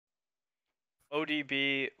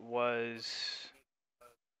ODB was,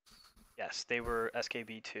 yes, they were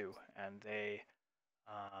SKB2, and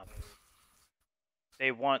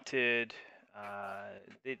they wanted,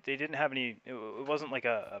 they didn't have any, it wasn't like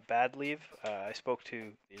a bad leave. I spoke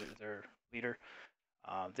to their leader.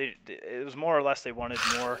 It was more or less they wanted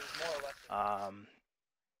more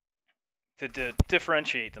to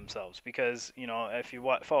differentiate themselves, because, you know, if you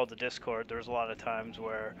followed the Discord, there was a lot of times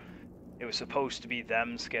where it was supposed to be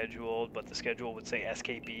them scheduled, but the schedule would say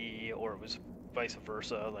SKB, or it was vice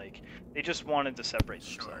versa. Like, they just wanted to separate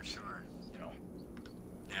themselves. Sure. You know.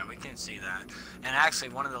 Yeah, we can see that. And actually,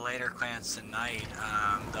 one of the later clans tonight,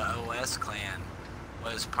 the OS clan,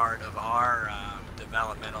 was part of our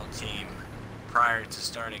developmental team prior to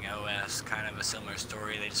starting OS. Kind of a similar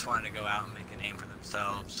story. They just wanted to go out and make a name for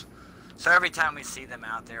themselves. So every time we see them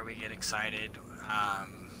out there, we get excited.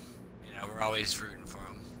 You know, we're always rooting for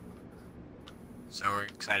them. So we're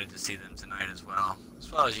excited to see them tonight as well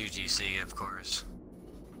as UGC, of course.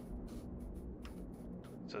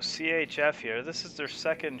 So CHF here, this is their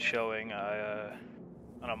second showing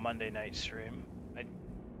on a Monday night stream. I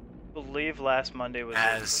believe last Monday was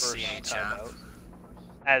their first CHF. time out.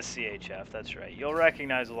 As CHF, that's right. You'll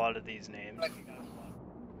recognize a lot of these names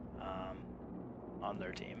on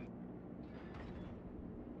their team.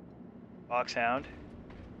 Foxhound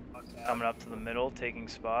coming up to the middle, taking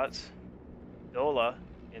spots. Dola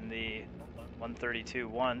in the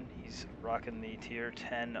 132-1. He's rocking the tier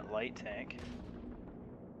 10 light tank.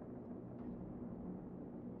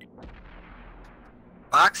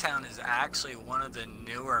 Foxhound is actually one of the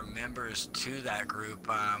newer members to that group.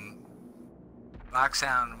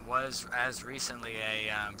 Foxhound was as recently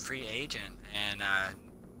a free agent, and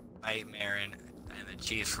Nightmare and the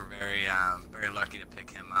Chiefs were very lucky to pick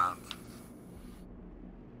him up.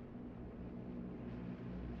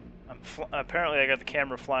 Apparently I got the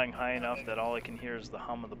camera flying high enough that all I can hear is the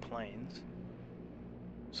hum of the planes.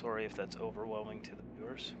 Sorry if that's overwhelming to the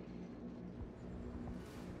viewers.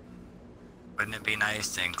 Wouldn't it be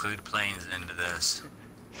nice to include planes into this?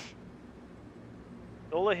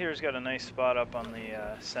 Dola here's got a nice spot up on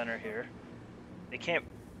the center here. They can't,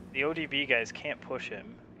 the ODB guys can't push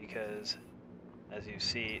him because, as you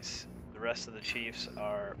see, the rest of the Chiefs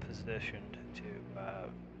are positioned to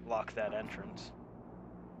block that entrance.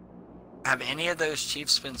 Have any of those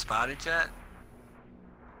Chiefs been spotted yet?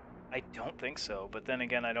 I don't think so, but then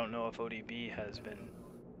again, I don't know if ODB has been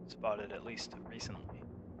spotted, at least recently.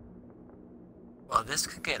 Well, this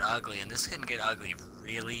could get ugly, and this can get ugly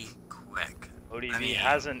really quick. ODB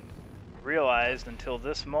hasn't realized until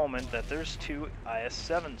this moment that there's two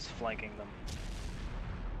IS-7s flanking them.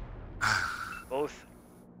 Both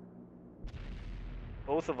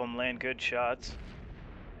of them land good shots.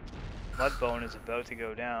 Mudbone is about to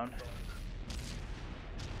go down.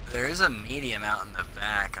 There is a medium out in the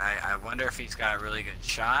back. I wonder if he's got really good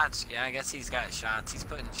shots. Yeah, I guess he's got shots. He's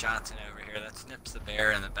putting shots in over here. That snips the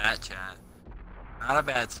bear in the bat chat. Not a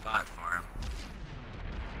bad spot for him.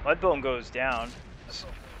 Mudbone goes down.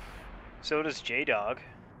 So does J-Dog.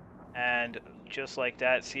 And just like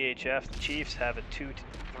that, CHF, the Chiefs have a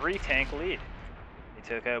 2-3 tank lead. They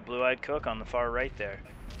took out Blue-Eyed Cook on the far right there.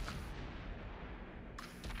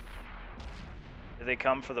 Here they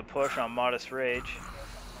come for the push on Modest Rage.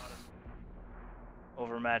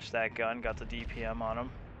 Overmatched that gun, got the DPM on him,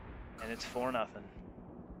 and it's 4-0.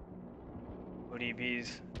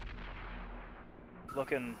 ODB's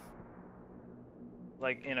looking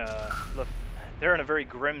like they're in a very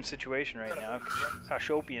grim situation right now.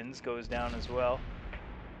 Kashopians goes down as well.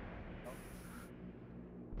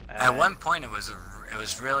 At one point, it was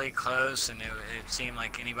really close, and it seemed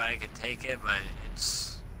like anybody could take it, but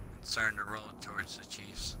it's starting to roll towards the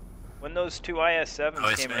Chiefs. When those two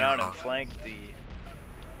IS-7s came around and flanked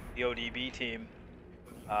the ODB team,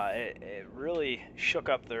 it really shook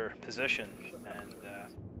up their position, and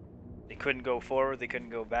they couldn't go forward, they couldn't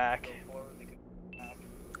go back.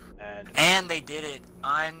 And they did it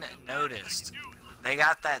unnoticed. They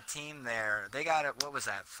got that team there. They got it. What was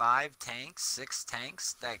that? 5 tanks, 6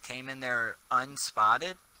 tanks that came in there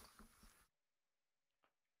unspotted.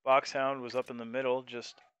 Foxhound was up in the middle,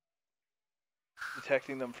 just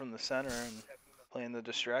detecting them from the center and playing the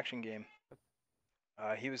distraction game.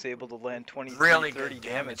 He was able to land 20-30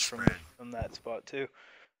 damage from that spot too.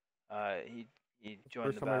 He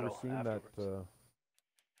joined the battle. First time I've ever seen that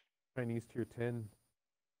Chinese tier 10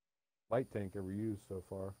 light tank ever used so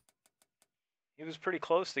far. He was pretty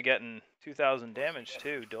close to getting 2,000 damage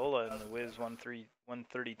too. Dola in the Wiz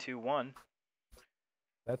 132-1.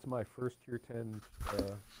 That's my first tier 10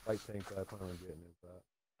 light tank that I plan on getting, is that.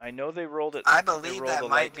 I know they rolled it. I They believe rolled a that light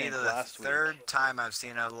might be tank the last week. third time I've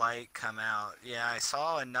seen a light come out. Yeah, I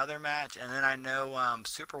saw another match, and then I know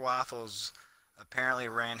Super Waffles apparently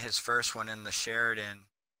ran his first one in the Sheridan.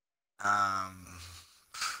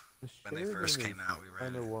 When they first came out, we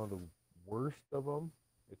ran kind of one of the worst of them.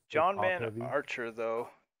 It's John top Man heavy. Archer, though,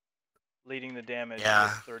 leading the damage Yeah.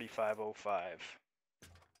 with 3505.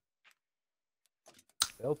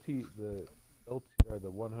 The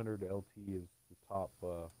 100 LT is the top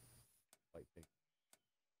light tank.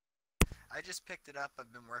 I just picked it up.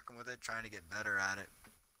 I've been working with it, trying to get better at it.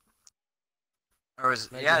 Or was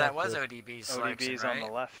that was ODB's selection, ODB's right? on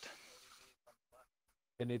the left.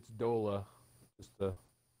 And it's Dola,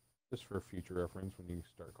 just for future reference when you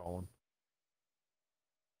start calling.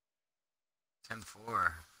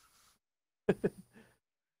 10-4.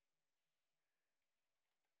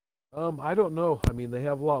 I don't know. I mean, they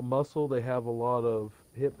have a lot of muscle. They have a lot of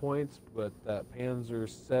hit points, but that Panzer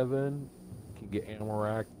 7 can get ammo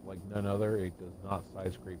racked like none other. It does not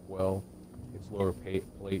side scrape well. Its lower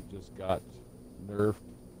plate just got nerfed.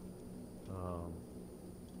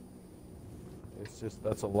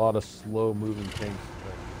 That's a lot of slow moving tanks.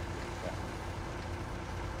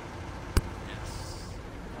 Yes.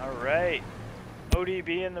 All right.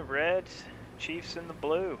 ODB in the red, Chiefs in the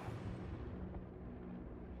blue.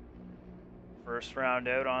 First round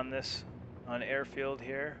out on airfield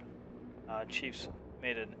here. Chiefs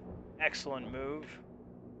made an excellent move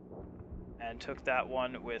and took that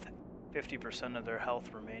one with 50% of their health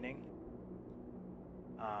remaining.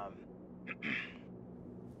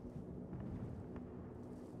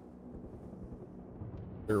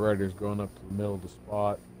 Dirt Rider's going up to the middle of the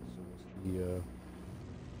spot, so we'll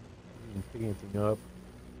see pick anything up.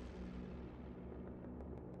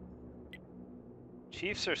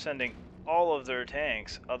 Chiefs are sending all of their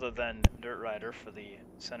tanks, other than Dirt Rider for the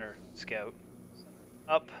center scout,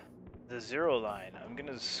 up the 0 line. I'm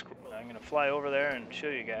gonna fly over there and show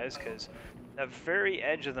you guys, because that very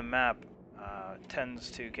edge of the map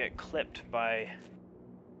tends to get clipped by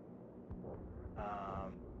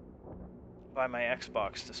my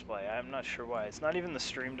Xbox display. I'm not sure why. It's not even the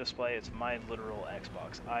stream display, it's my literal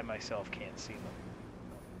Xbox. I myself can't see them.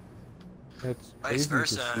 It's Vice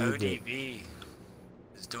versa, ODB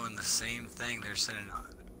is doing the same thing. They're sending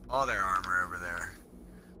all their armor over there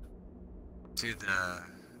to the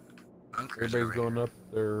bunkers. Everybody's going up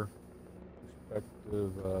their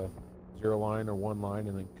respective 0 line or 1 line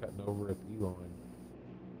and then cutting over at the E line.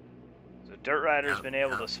 So Dirt Rider's been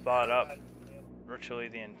able to spot up virtually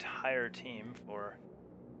the entire team for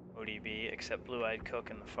ODB, except Blue-Eyed Cook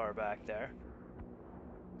in the far back there.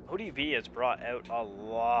 ODB has brought out a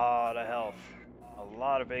lot of health, a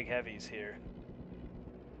lot of big heavies here.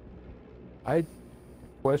 I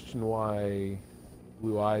question why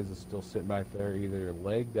Blue Eyes is still sitting back there, either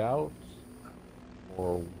legged out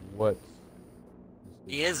or what.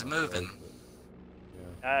 He is moving.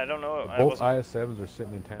 Yeah. I don't know. Both IS-7s are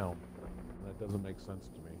sitting in town. That doesn't make sense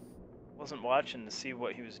to me. Wasn't watching to see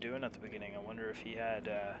what he was doing at the beginning. I wonder if he had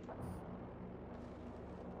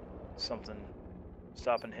something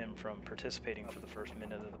stopping him from participating for the first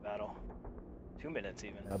minute of the battle. 2 minutes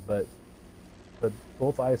even. Yeah, but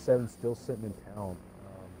both IS-7s still sitting in town.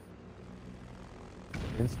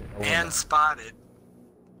 And spotted.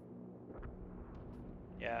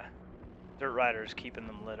 Yeah. Dirt Rider's keeping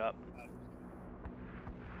them lit up.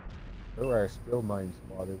 Dirt Rider's still 9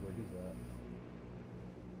 spotted. Where he's at.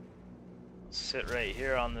 Sit right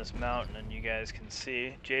here on this mountain and you guys can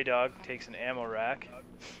see J-Dog takes an ammo rack.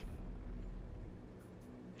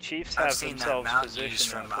 Chiefs have themselves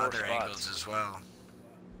positioned from other angles as well.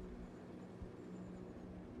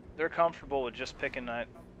 They're comfortable with just picking that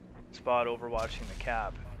spot overwatching the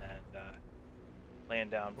cap and laying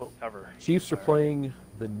down cover. Chiefs are playing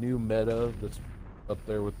the new meta that's up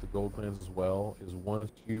there with the gold clans as well, is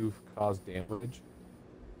once you've caused damage,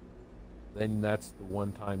 then that's the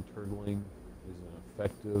one-time turtling is an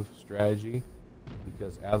effective strategy,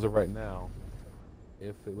 because as of right now,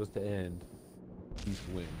 if it was to end, Chiefs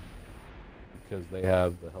win, because they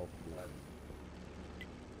have the health to do it.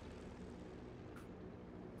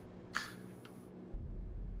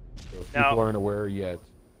 So if people aren't aware yet,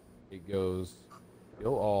 it goes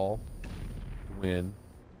kill all to win,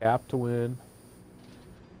 cap to win,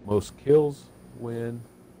 most kills win,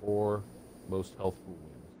 or most health pool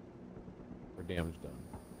wins, or damage done.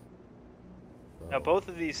 So. Now both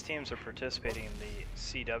of these teams are participating in the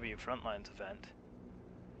CW Frontlines event,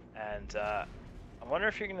 and I wonder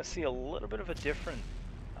if you're going to see a little bit of a different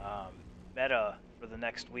meta for the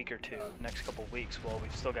next week or two, next couple weeks, while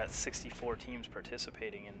we've still got 64 teams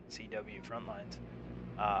participating in CW Frontlines.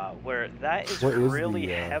 where that is What is really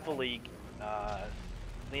the, heavily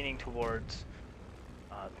leaning towards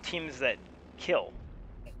teams that kill.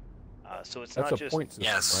 So it's That's not a just point system,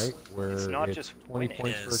 Yes. right? Where it's not it's just 20 winning.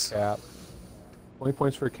 points It for a is. cap, 20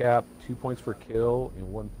 points for a cap, 2 points for kill,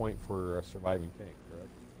 and 1 point for a surviving tank, correct?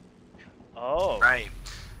 Oh, Right.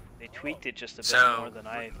 they tweaked it just a bit So, more than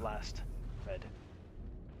I last read.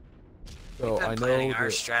 We've So been I planning know our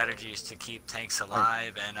that strategies to keep tanks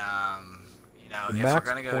alive, and you know, The if we're max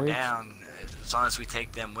gonna go points- down, as long as we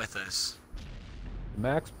take them with us. the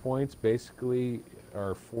max points basically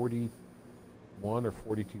are 41 or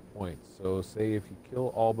 42 points. So say if you kill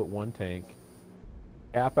all but one tank,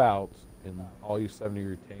 cap out, and all you 7 of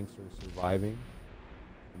your tanks are surviving,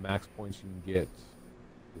 the max points you can get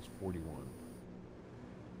is 41.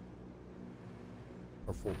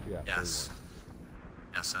 Or Yes. 41.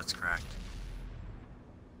 Yes, that's correct.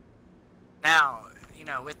 Now, you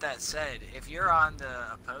know, with that said, if you're on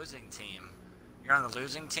the opposing team, you're on the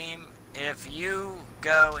losing team, if you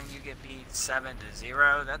go and you get beat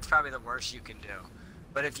 7-0, that's probably the worst you can do.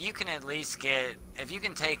 But if you can at least get, if you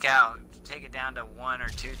can take it down to 1 or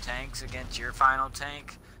 2 tanks against your final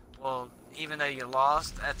tank, well, even though you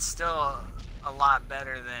lost, that's still a lot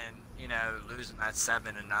better than, you know, losing that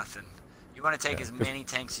 7-0. You want to take as many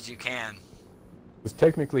tanks as you can. Because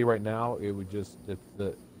technically right now, it would just, if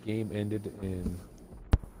the game ended in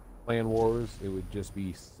Clan Wars, it would just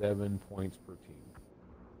be 7 points per team.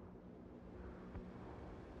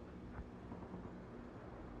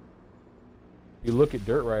 You look at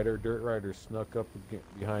Dirt Rider snuck up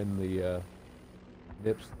behind the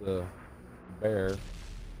nips the bear. See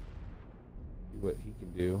what he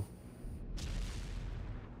can do.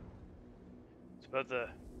 It's about the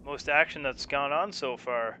most action that's gone on so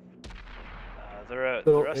far. They're out,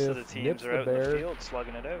 So the rest of the if teams Nips are the out in the Bear- field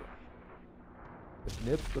slugging it out. If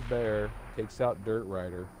Nips the Bear takes out Dirt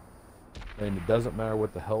Rider, then it doesn't matter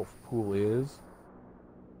what the health pool is.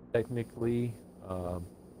 Technically,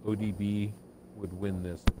 ODB would win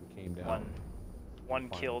this if it came down. One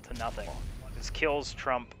kill to nothing. His kills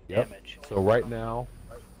trump Yep. damage. So right now,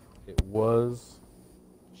 it was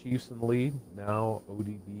Chiefs in the lead. Now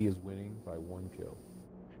ODB is winning by 1 kill.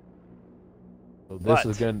 So this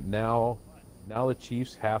is again now the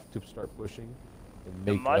Chiefs have to start pushing and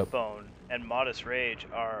The make up. Mudbone and Modest Rage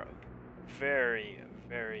are very,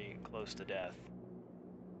 very close to death.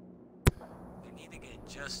 We need to get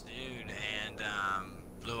Just Dude and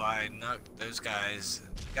Blue Eyed Nook, those guys.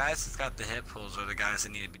 The guys that's got the hit pulls are the guys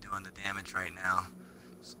that need to be doing the damage right now.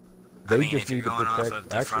 They I mean, just if you're need to going protect. off of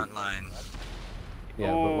the Actually, front line.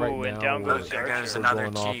 yeah, but right Ooh, and now down goes There goes Archer. another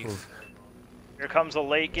going off Chief. of- Here comes a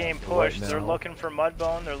late game So right push. They're now- looking for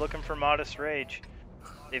Mudbone. They're looking for Modest Rage.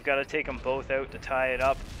 They've got to take them both out to tie it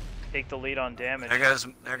up. Take the lead on damage. There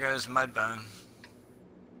goes Mudbone.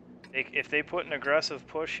 If they put an aggressive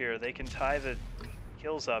push here, they can tie the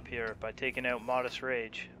kills up here by taking out Modest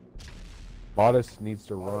Rage. Modest needs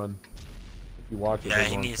to run. If you watch it, Yeah, they're he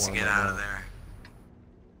going needs for to him get right out now. of there.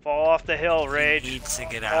 Fall off the hill, Rage. He needs to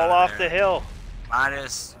get out Fall of off there. the hill.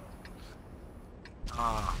 Modest.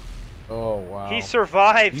 Oh, Oh wow! He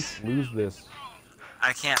survives. Chiefs lose this.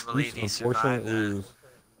 I can't believe he Chiefs survived unfortunately that. lose.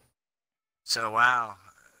 So wow,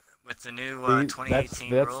 with the new See,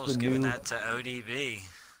 2018 that's rules, the giving new- that to ODB.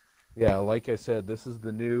 Yeah, like I said, this is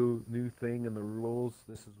the new thing in the rules.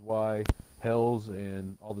 This is why Hells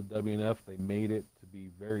and all the WNF, they made it to be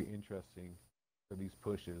very interesting for these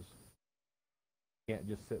pushes. You can't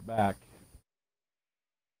just sit back.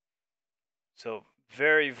 So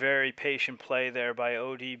very, very patient play there by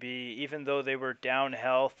ODB. Even though they were down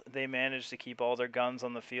health, they managed to keep all their guns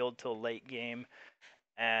on the field till late game.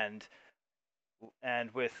 And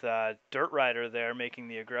with Dirt Rider there making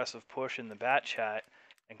the aggressive push in the bat chat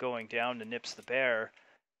and going down to Nips the Bear,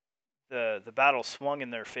 the battle swung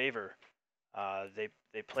in their favor.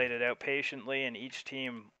 They played it out patiently, and each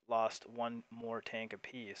team lost one more tank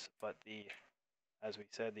apiece. But as we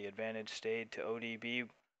said, the advantage stayed to ODB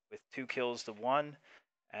with 2 kills to 1,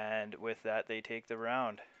 and with that they take the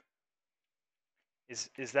round. Is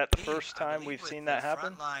that the first time we've seen that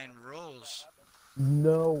happen? Frontline rules.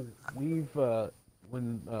 No, we've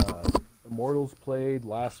when Immortals played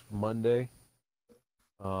last Monday,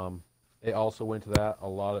 it also went to that.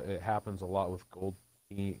 It happens a lot with Gold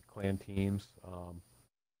Clan teams.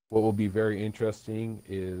 What will be very interesting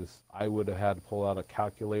is I would have had to pull out a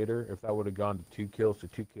calculator. If that would have gone to 2 kills to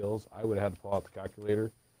 2 kills, I would have had to pull out the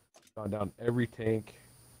calculator, gone down every tank,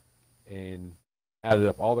 and added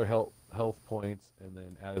up all their health points, and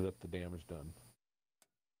then added up the damage done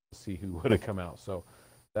to see who would have come out. So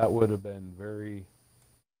that would have been very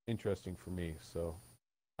interesting for me. So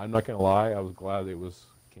I'm not gonna lie, I was glad it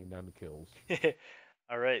came down to kills.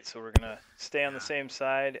 All right, so we're gonna stay on the same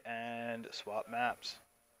side and swap maps.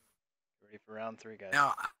 Ready for round 3, guys?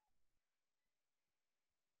 Now,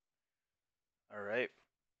 all right,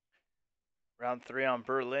 round 3 on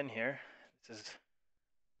Berlin here. This has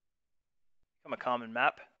become a common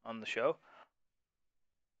map on the show.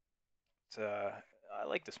 It's I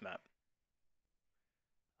like this map.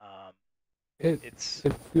 It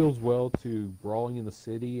feels well to brawling in the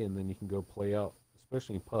city, and then you can go play out,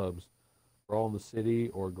 especially in pubs, brawl in the city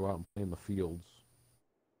or go out and play in the fields.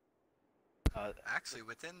 Actually,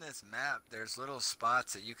 within this map, there's little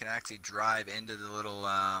spots that you can actually drive into the little,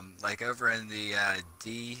 like over in the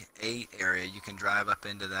D8 area, you can drive up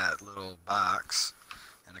into that little box,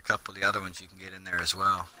 and a couple of the other ones you can get in there as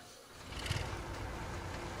well.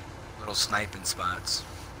 Little sniping spots.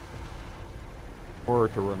 Or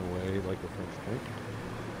to run away like a French tank.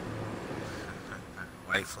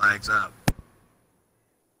 White flags up.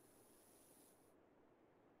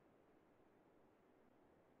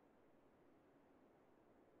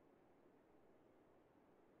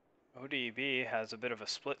 ODB has a bit of a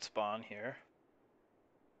split spawn here.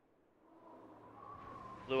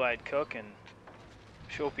 Blue-Eyed Cook and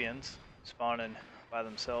Shopians spawning by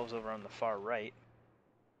themselves over on the far right.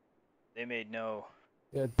 They made no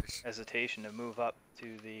hesitation to move up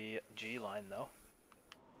to the G line, though.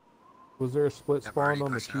 Was there a split spawn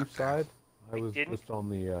on the Chief side? I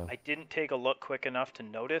didn't take a look quick enough to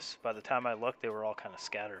notice. By the time I looked, they were all kind of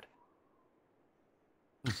scattered.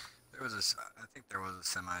 I think there was a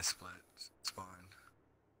semi-split spawn.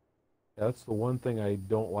 Yeah, that's the one thing I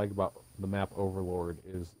don't like about the map Overlord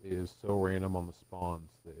is so random on the spawns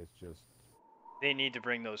that it's just. They need to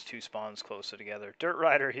bring those 2 spawns closer together. Dirt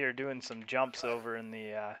Rider here doing some jumps over in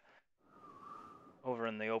the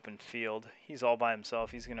open field. He's all by himself.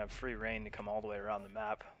 He's gonna have free reign to come all the way around the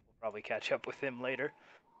map. We'll probably catch up with him later.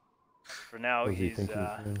 For now, he's.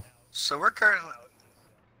 So we're currently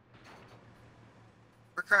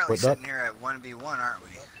sitting here at 1v1, aren't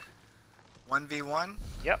we? 1v1?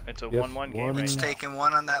 Yep, it's a 1-1 game right now. Taking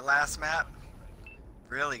 1 on that last map.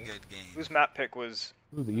 Really good game. Whose map pick was?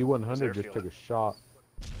 Ooh, the U100 just took a shot.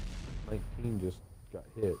 19 just got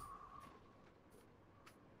hit.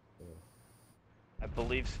 I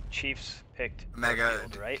believe Chiefs picked Mega,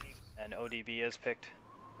 Airfield, right? And ODB has picked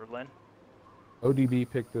Berlin. ODB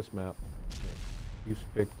picked this map. Chiefs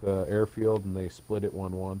picked Airfield, and they split it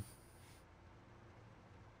 1-1.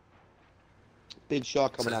 Big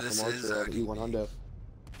shot coming out from Archer at E100.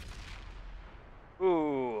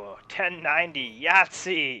 Ooh, 1090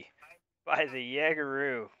 Yahtzee by the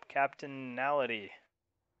Jaegeroo. Captainality.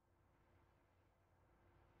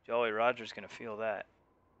 Jolly Roger's gonna feel that.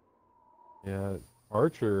 Yeah,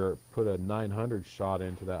 Archer put a 900 shot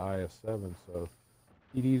into that IS-7, so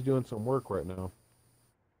ED's doing some work right now.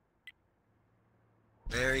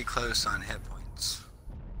 Very close on hit points.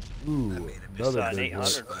 Ooh, another an big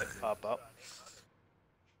 800 pop up.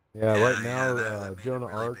 Yeah, right now, Jonah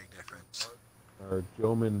Arc, or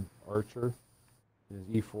Joman Archer, his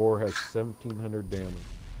E4 has 1,700 damage.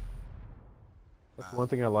 That's one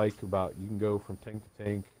thing I like about, you can go from tank to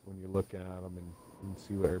tank when you're looking at them, and you can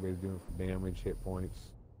see what everybody's doing for damage, hit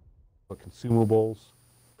points, what consumables.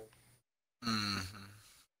 Mm-hmm.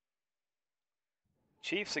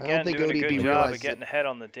 Chiefs again doing a good job of getting ahead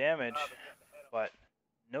on the damage, but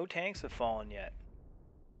no tanks have fallen yet.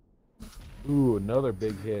 Ooh, another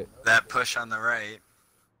big hit. That push on the right.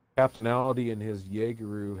 Captainality in his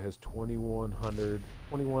Jaegeroo has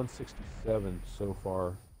 2167 so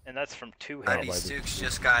far. And that's from 2 hits. Buddy Stukes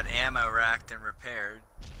just got ammo racked and repaired.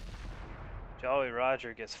 Jolly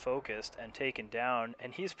Roger gets focused and taken down,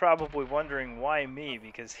 and he's probably wondering why me,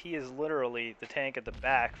 because he is literally the tank at the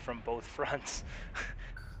back from both fronts.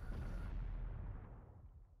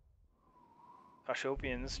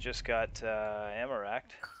 Kashopians just got ammo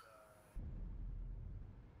racked.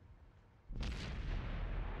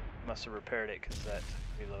 Must have repaired it because that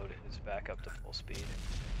reload is back up to full speed.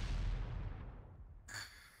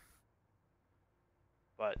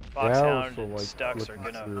 But Foxhound and Stux are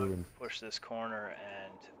going to push this corner,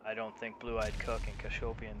 and I don't think Blue-Eyed Cook and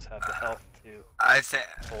Kashopians have the health to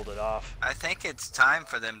hold it off. I think it's time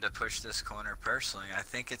for them to push this corner personally. I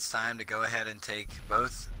think it's time to go ahead and take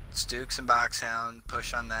both Stukes and Boxhound,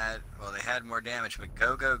 push on that. Well, they had more damage, but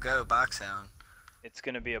go, go, go, Boxhound. It's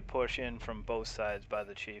going to be a push in from both sides by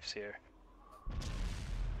the Chiefs here.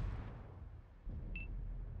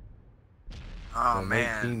 Oh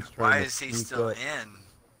man, why is he still in?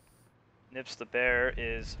 Nips the Bear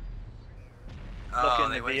is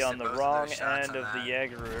looking to be on the wrong end of the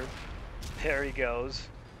Jaegeroo. There he goes.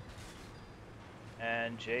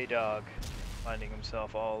 And J-Dog finding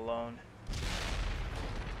himself all alone.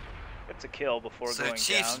 Gets a kill before going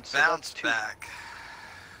Chiefs down. So bounced back.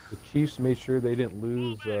 The Chiefs made sure they didn't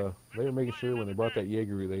lose. They were making sure when they brought that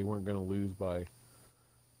Jaeger, they weren't going to lose by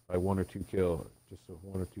 1 or 2 kill. Just a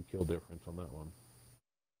 1 or 2 kill difference on that one.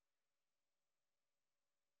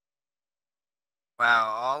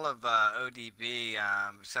 Wow, all of ODB,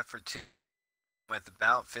 except for 2, with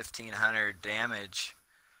about 1,500 damage.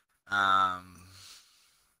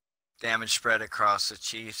 Damage spread across the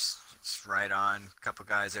Chiefs. It's right on. A couple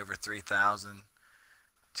guys over 3,000,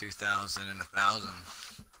 2,000, and 1,000.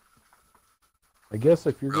 I guess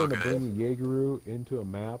if you're going to bring a Jaegeru into a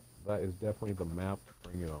map, that is definitely the map to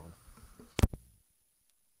bring it on.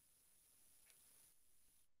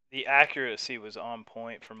 The accuracy was on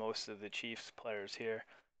point for most of the Chiefs players here.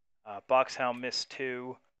 Boxhound missed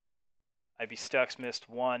 2. Ivy Stux missed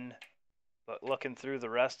 1. But looking through the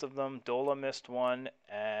rest of them, Dola missed 1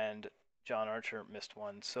 and John Archer missed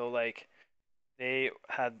 1. So like they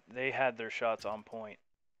had their shots on point.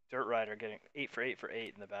 Dirt Rider getting 8 for 8 for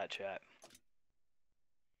 8 in the bat chat.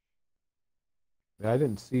 I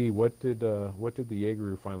didn't see what did the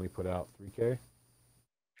Jaegeru finally put out? 3K.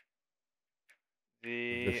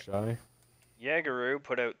 The Just shy. Jaegeru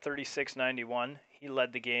put out 3691. He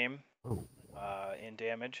led the game in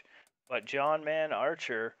damage, but John Man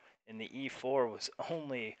Archer in the E4 was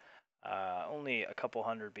only a couple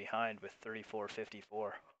hundred behind with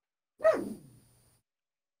 3454.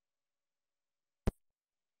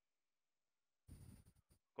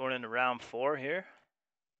 Going into round 4 here.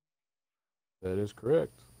 That is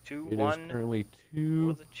correct. 2-1. It is currently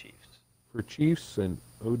 2 for the Chiefs. For Chiefs and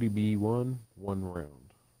ODB 1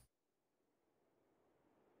 round.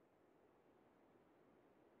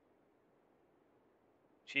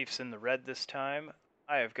 Chiefs in the red this time.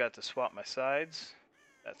 I have got to swap my sides.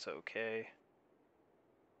 That's okay.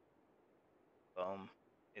 Boom.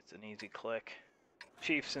 It's an easy click.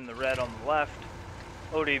 Chiefs in the red on the left.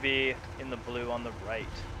 ODB in the blue on the right.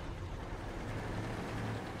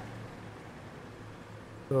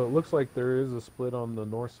 So it looks like there is a split on the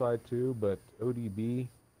north side too, but ODB,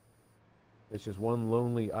 it's just one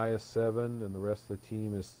lonely IS-7 and the rest of the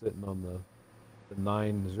team is sitting on the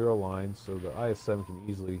 9-0 line, so the IS-7 can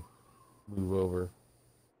easily move over.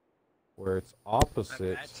 Where it's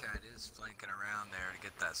opposite. Chad is flanking around there to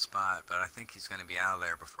get that spot, but I think he's going to be out of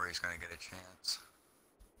there before he's going to get a chance.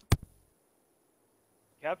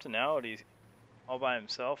 Captainality's all by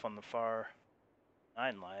himself on the far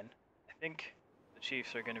 9 line. I think the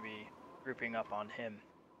Chiefs are going to be grouping up on him.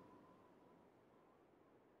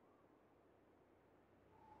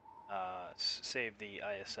 Save the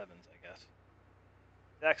IS-7s, I guess.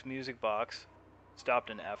 Zach's music box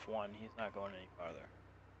stopped in F1. He's not going any farther.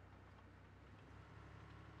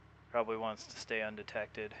 Probably wants to stay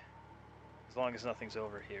undetected. As long as nothing's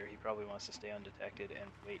over here, he probably wants to stay undetected and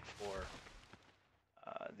wait for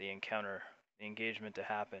the engagement to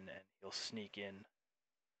happen, and he'll sneak in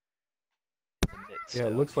the midst. Yeah,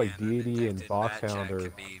 it looks like Deity and Boxhound are.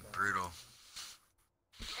 Could be brutal.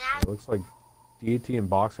 It looks like Deity and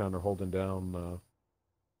Boxhound are holding down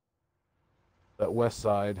that west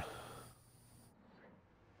side.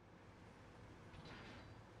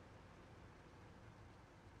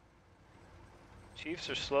 Chiefs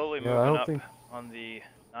are slowly moving up on the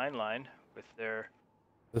 9 line with their.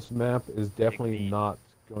 This map is definitely not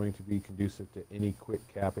going to be conducive to any quick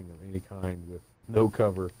capping of any kind with no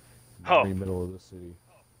cover in the very middle of the city.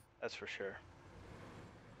 That's for sure.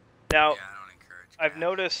 Now, yeah, I don't encourage I've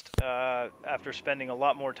noticed after spending a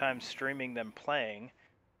lot more time streaming than playing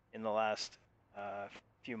in the last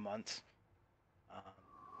few months,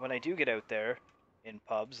 when I do get out there in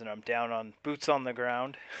pubs and I'm down on boots on the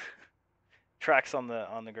ground, tracks on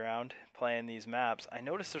the ground, playing these maps, I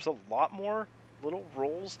notice there's a lot more little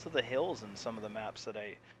rolls to the hills in some of the maps that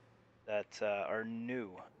are new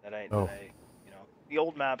that I you know, the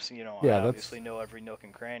old maps, you know, I obviously know every nook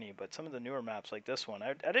and cranny, but some of the newer maps like this one,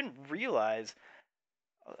 I didn't realize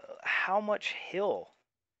how much hill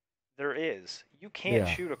there is. You can't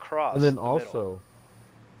shoot across. And then the also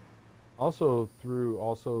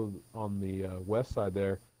on the west side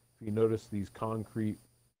there, if you notice these concrete,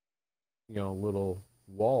 you know, little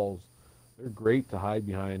walls, they're great to hide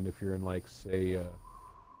behind if you're in, like, say, a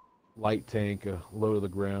light tank, low to the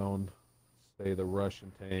ground, say the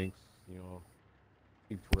Russian tanks, you know,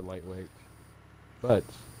 keep toward lightweight. But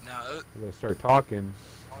when I start talking,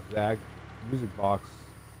 Zach, music box,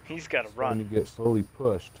 he's got to run. To get slowly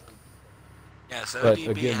pushed. Yeah, so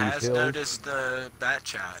ODB has noticed the bat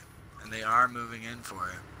chat, and they are moving in for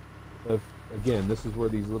it. Again, this is where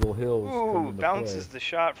these little hills come into bounces play. the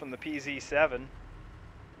shot from the PZ7.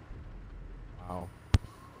 Wow.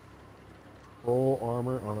 Full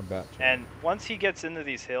armor on a bat chat. And once he gets into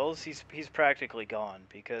these hills, he's practically gone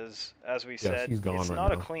because, as we said, he's gone it's right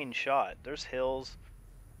not a now. clean shot. There's hills.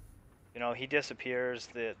 You know, he disappears.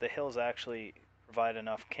 The hills actually provide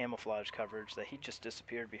enough camouflage coverage that he just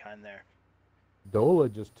disappeared behind there.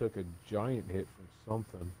 Dola just took a giant hit from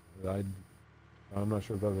something. I'm not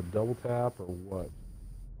sure if that was a double tap or what.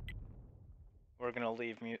 We're gonna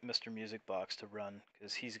leave Mr. Music Box to run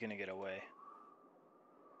because he's gonna get away.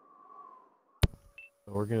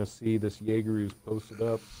 We're going to see this Jaeger who's posted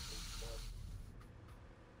up.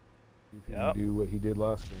 See if he can do what he did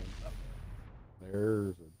last game.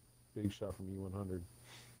 There's a big shot from E100.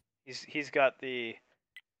 He's got the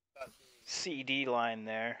CD line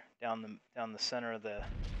there down the center of the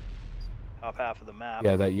top half of the map.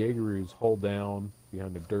 Yeah, that Jaeger is hull down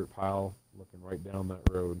behind a dirt pile, looking right down that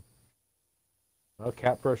road. Well,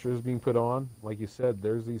 cap pressure is being put on. Like you said,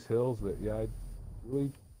 there's these hills that, I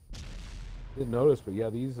really didn't notice, but yeah,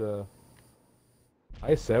 these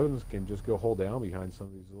I-7s can just go hull down behind some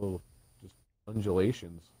of these little just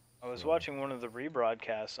undulations. I was watching one of the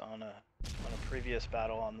rebroadcasts on a previous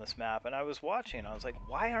battle on this map, and I was watching, I was like,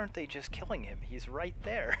 why aren't they just killing him? He's right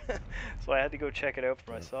there. So I had to go check it out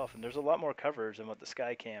for myself, and there's a lot more coverage than what the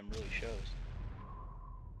Skycam really shows.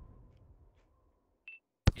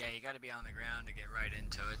 Yeah, you got to be on the ground to get right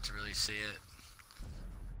into it to really see it.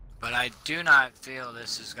 But I do not feel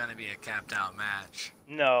this is going to be a capped out match.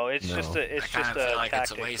 No, it's just a I kind of feel like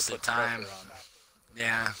it's a tactic waste to of put pressure time. on.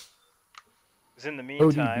 Yeah. Because in the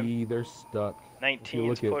meantime, ODB, they're stuck.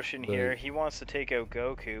 19's pushing here. He wants to take out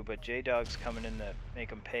Goku, but J-Dog's coming in to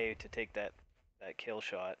make him pay to take that kill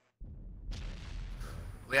shot.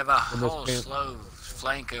 We have a whole slow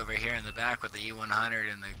flank over here in the back with the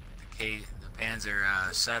E100 and the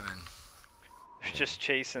Panzer 7. They're just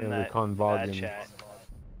chasing that bad chat.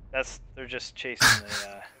 They're just chasing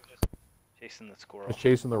the squirrel. Just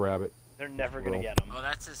chasing the rabbit. They're never gonna get him. Well,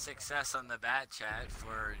 that's a success on the bat chat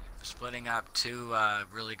for splitting up two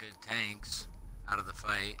really good tanks out of the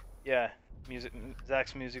fight. Yeah,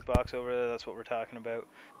 Zach's music box over there. That's what we're talking about.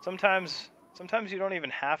 Sometimes you don't even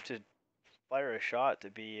have to fire a shot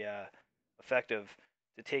to be effective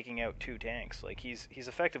to taking out two tanks. Like he's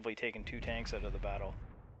effectively taken two tanks out of the battle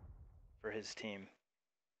for his team.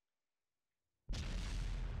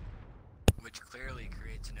 Which clearly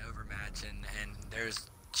creates an overmatch, and there's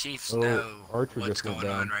Chiefs know what's going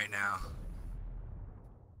on right now.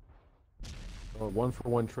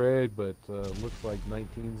 1-for-1 trade, but looks like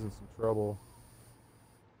 19's in some trouble.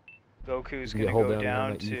 Goku's going to go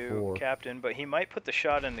down to Captain, but he might put the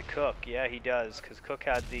shot into Cook. Yeah, he does, because Cook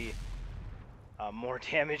had the more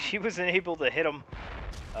damage. He was able to hit him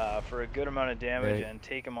for a good amount of damage and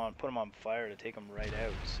put him on fire to take him right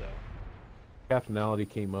out. So Captainality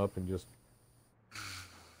came up and just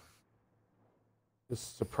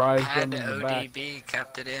surprised them in the back. ODB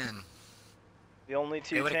kept it in. The only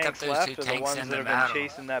two tanks left are the ones that have been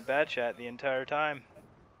chasing that bad chat the entire time.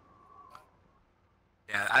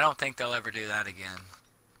 Yeah, I don't think they'll ever do that again.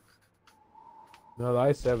 No, the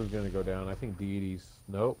I-7's going to go down. I think Deity's...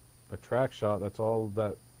 Nope. A track shot. That's all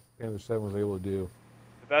that Panzer 7 was able to do.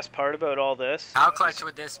 The best part about all this... How clutch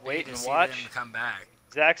would this be wait to and see watch. them come back?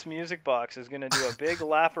 Zach's music box is going to do a big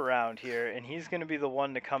lap around here, and he's going to be the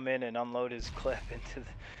one to come in and unload his clip into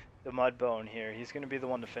the mud bone here. He's going to be the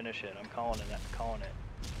one to finish it. I'm calling it.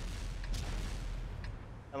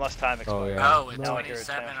 Unless time expires. Oh, with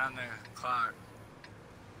 27 on the clock.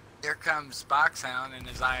 Here comes Boxhound and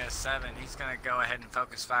his IS-7. He's going to go ahead and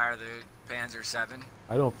focus fire the Panzer 7.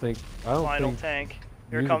 Final tank.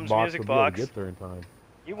 Here comes Music Box. Get there in time.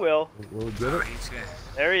 He will. Will he get it?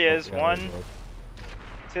 There he is. 1,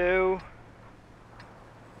 2.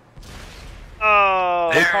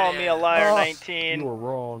 Oh, they're calling me a liar, 19. You were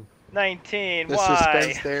wrong. 19, the why? The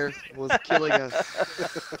suspense there was killing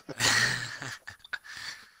us.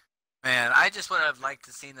 Man, I just would have liked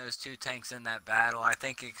to seen those two tanks in that battle. I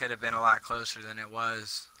think it could have been a lot closer than it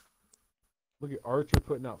was. Look at Archer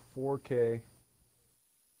putting out 4K.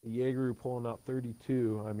 Jaeger pulling out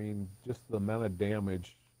 32. I mean, just the amount of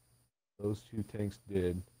damage those two tanks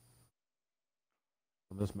did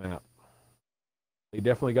on this map. They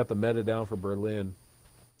definitely got the meta down for Berlin.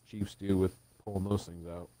 Chiefs do with pulling those things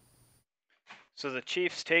out. So the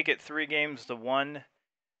Chiefs take it 3-1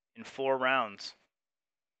 in 4 rounds.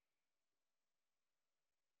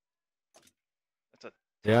 That's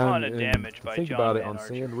a ton of damage by John. Think about it on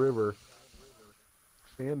Sand River.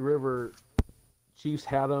 Sand River, Chiefs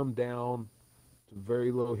had them down to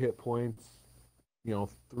very low hit points.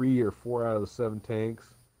 3 or 4 out of the 7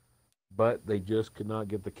 tanks, but they just could not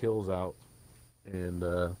get the kills out, and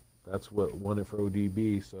That's what won it for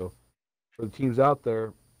ODB. So for the teams out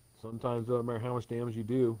there, sometimes no matter how much damage you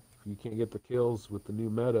do, if you can't get the kills with the new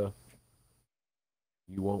meta,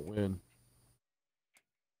 you won't win.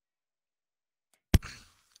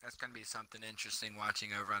 That's going to be something interesting watching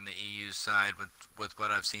over on the EU side with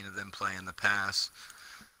what I've seen of them play in the past.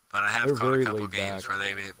 But I have They're caught a very couple laid games back.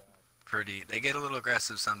 where they get a little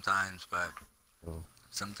aggressive sometimes, but Oh.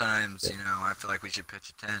 sometimes, Yeah. you know, I feel like we should pitch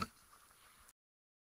a tent.